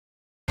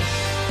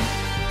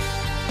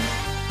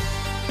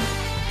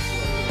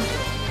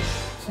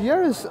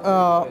here is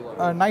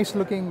a nice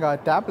looking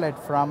tablet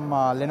from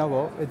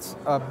Lenovo. It's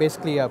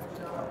basically a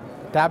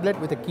tablet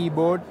with a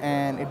keyboard,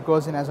 and it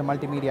goes in as a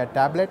multimedia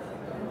tablet.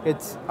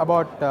 It's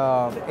about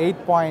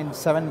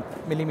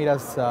 8.7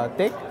 millimeters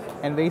thick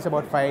and weighs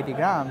about 580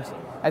 grams.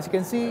 As you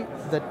can see,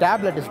 the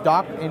tablet is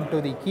docked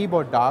into the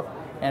keyboard dock,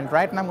 and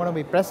right now I'm going to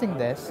be pressing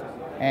this,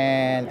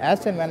 and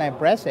as and when I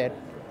press it,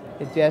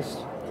 it just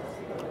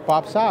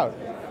pops out.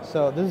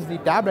 So this is the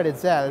tablet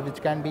itself,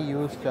 which can be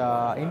used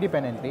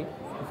independently.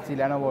 It's the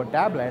Lenovo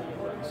tablet.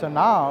 So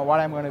now what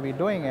I'm going to be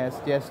doing is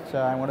just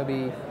I'm going to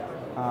be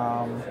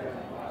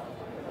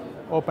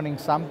opening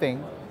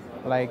something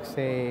like,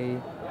 say,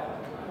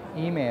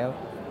 email,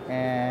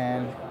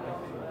 and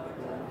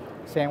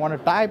say I want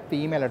to type the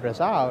email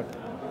address out.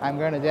 I'm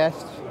going to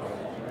just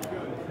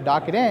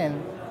dock it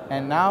in,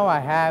 and now I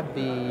have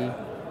the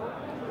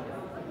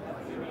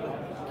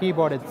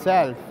keyboard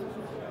itself.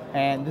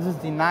 And this is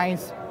the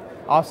nice,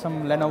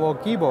 awesome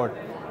Lenovo keyboard,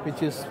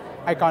 which is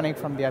iconic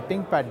from their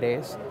ThinkPad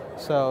days.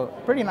 So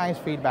pretty nice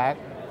feedback,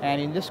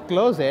 and you just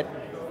close it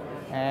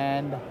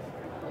and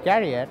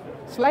carry it.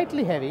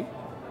 Slightly heavy,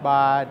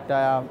 but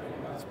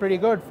it's pretty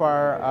good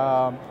for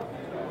a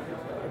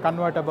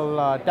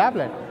convertible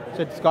tablet.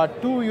 So it's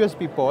got two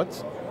USB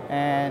ports,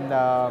 and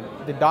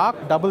the dock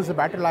doubles the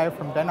battery life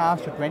from 10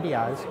 hours to 20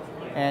 hours,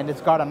 and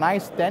it's got a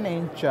nice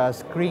 10-inch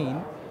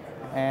screen,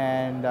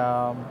 and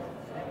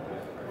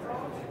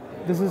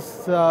this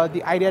is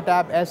the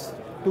IdeaTab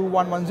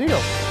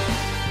S2110.